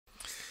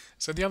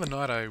So the other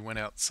night I went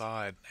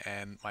outside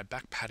and my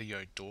back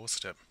patio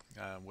doorstep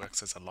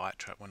works as a light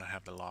trap. When I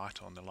have the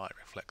light on, the light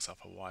reflects off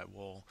a white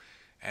wall,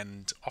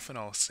 and often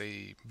I'll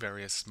see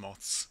various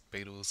moths,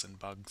 beetles, and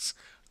bugs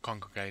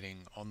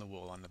congregating on the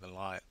wall under the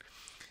light.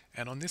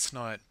 And on this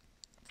night,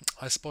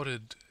 I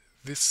spotted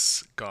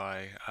this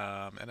guy,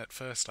 and at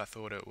first I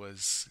thought it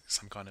was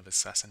some kind of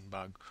assassin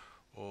bug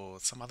or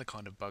some other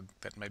kind of bug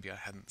that maybe I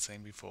hadn't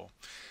seen before.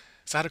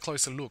 So I had a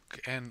closer look,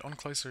 and on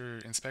closer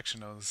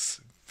inspection, I was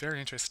very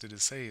interested to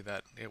see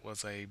that it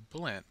was a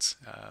bull ant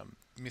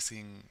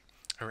missing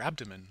her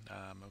abdomen,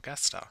 or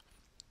gaster.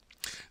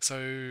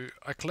 So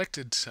I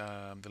collected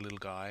the little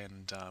guy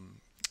and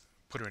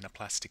put her in a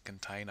plastic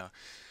container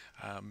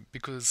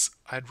because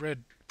I'd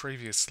read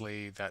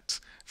previously that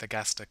the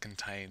gaster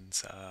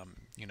contains,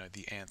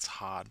 the ant's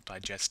hard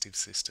digestive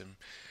system,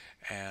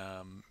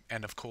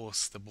 and of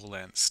course the bull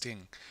ant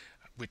sting,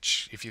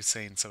 which, if you've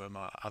seen some of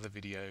my other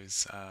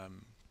videos,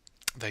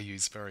 they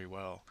use very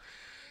well.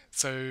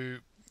 So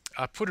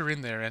I put her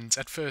in there, and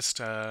at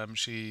first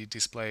she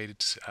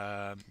displayed,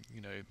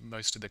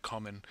 most of the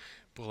common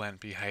bull ant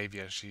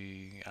behavior.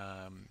 She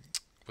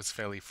was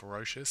fairly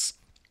ferocious,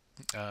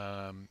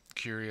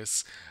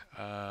 curious,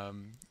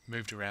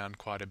 moved around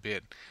quite a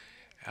bit,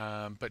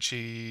 but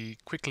she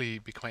quickly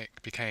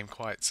became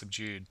quite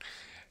subdued.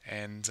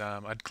 And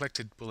I'd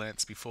collected bull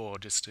ants before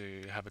just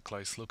to have a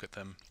close look at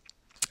them,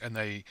 and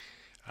they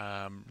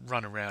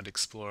run around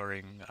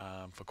exploring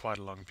for quite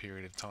a long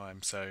period of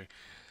time. So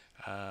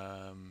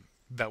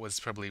that was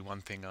probably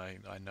one thing I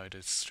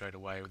noticed straight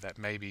away, that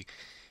maybe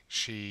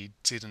she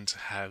didn't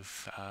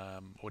have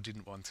or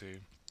didn't want to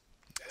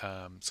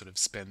sort of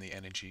spend the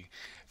energy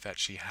that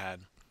she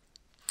had.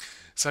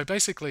 So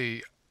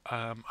basically,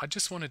 I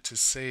just wanted to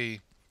see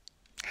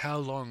how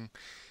long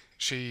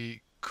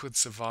she could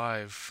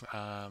survive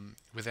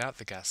without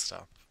the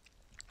gaster.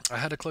 I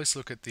had a close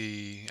look at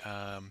the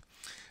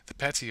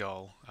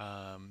petiole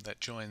that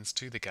joins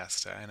to the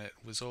gaster, and it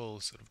was all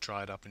sort of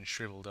dried up and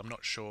shriveled. I'm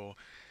not sure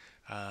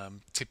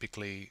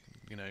typically,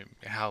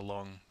 how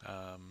long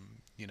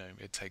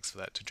it takes for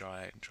that to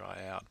dry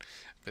out,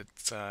 but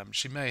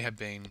she may have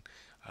been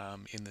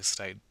in this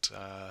state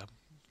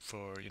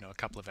for a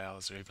couple of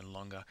hours or even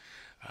longer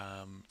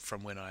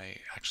from when I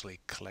actually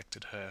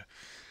collected her.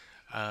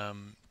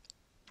 Um,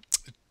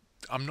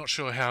 I'm not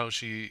sure how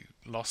she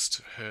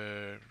lost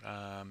her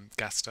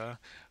gaster.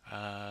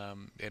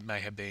 It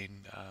may have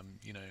been,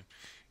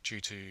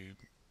 due to,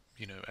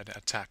 an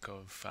attack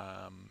of,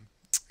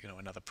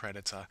 another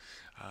predator,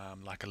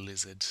 like a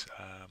lizard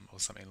or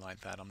something like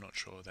that. I'm not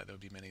sure that there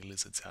would be many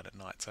lizards out at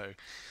night. So,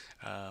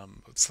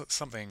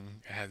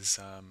 something has,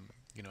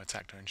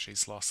 attacked her, and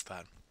she's lost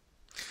that.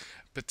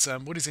 But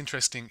what is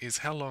interesting is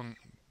how long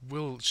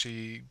will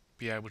she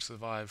be able to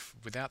survive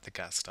without the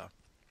gaster?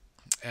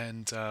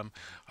 And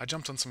I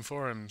jumped on some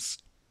forums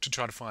to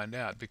try to find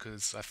out,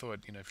 because I thought,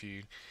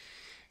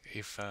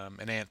 if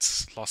an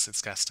ant's lost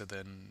its gaster,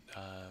 then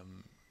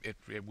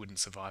it wouldn't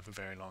survive for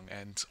very long.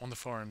 And on the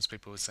forums,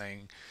 people were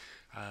saying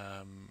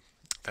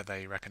that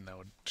they reckon that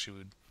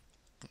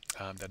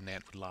an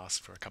ant would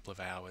last for a couple of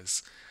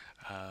hours,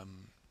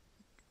 um,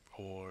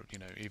 or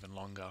even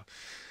longer.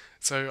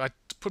 So I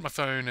put my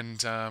phone and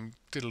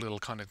did a little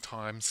kind of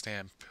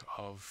timestamp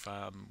of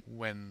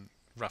when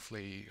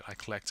roughly I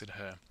collected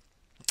her.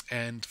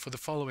 And for the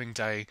following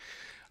day,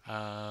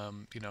 I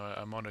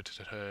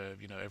monitored her,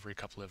 every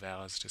couple of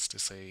hours just to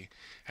see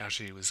how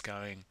she was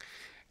going.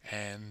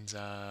 And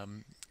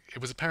it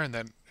was apparent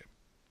that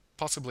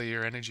possibly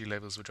her energy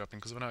levels were dropping,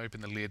 because when I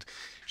opened the lid,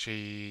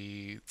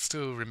 she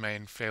still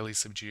remained fairly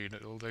subdued,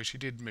 although she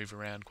did move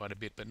around quite a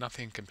bit, but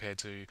nothing compared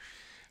to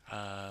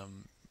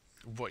um,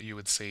 what you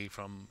would see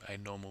from a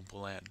normal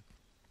bull ant.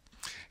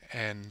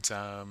 And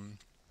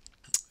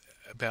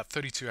about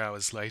 32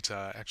 hours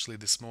later, actually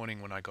this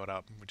morning when I got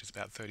up, which is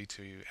about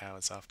 32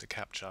 hours after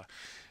capture,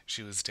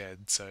 she was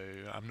dead. So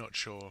I'm not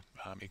sure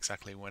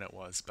exactly when it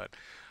was, but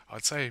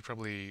I'd say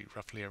probably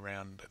roughly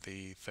around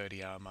the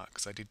 30-hour mark,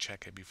 because I did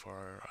check her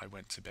before I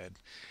went to bed.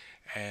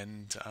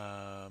 And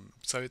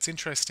so it's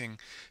interesting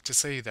to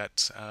see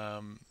that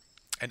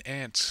an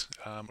ant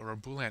or a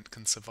bull ant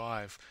can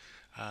survive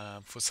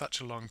for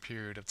such a long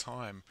period of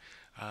time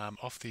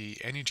off the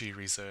energy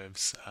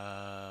reserves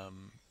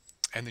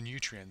and the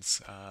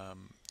nutrients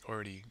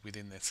already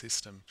within their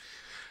system.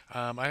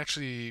 I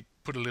actually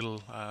put a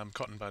little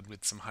cotton bud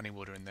with some honey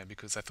water in there,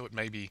 because I thought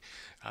maybe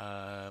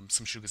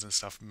some sugars and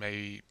stuff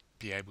may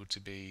be able to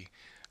be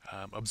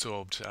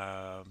absorbed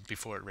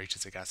before it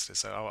reaches the gaster.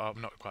 So I'm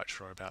not quite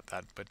sure about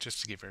that, but just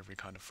to give every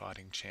kind of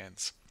fighting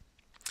chance.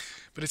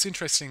 But it's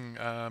interesting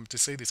to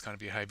see this kind of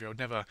behavior. I would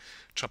never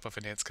chop off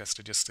an ants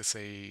gaster just to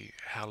see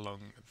how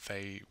long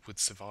they would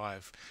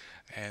survive.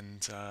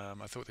 And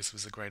I thought this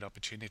was a great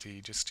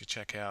opportunity just to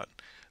check out,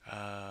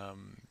 how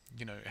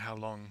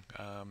long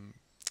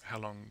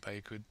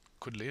they could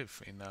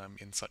live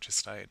in such a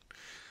state.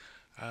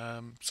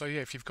 So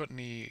yeah, if you've got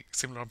any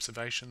similar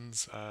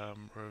observations or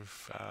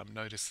have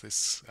noticed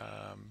this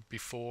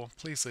before,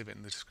 please leave it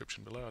in the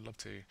description below. I'd love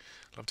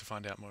to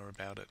find out more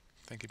about it.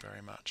 Thank you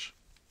very much.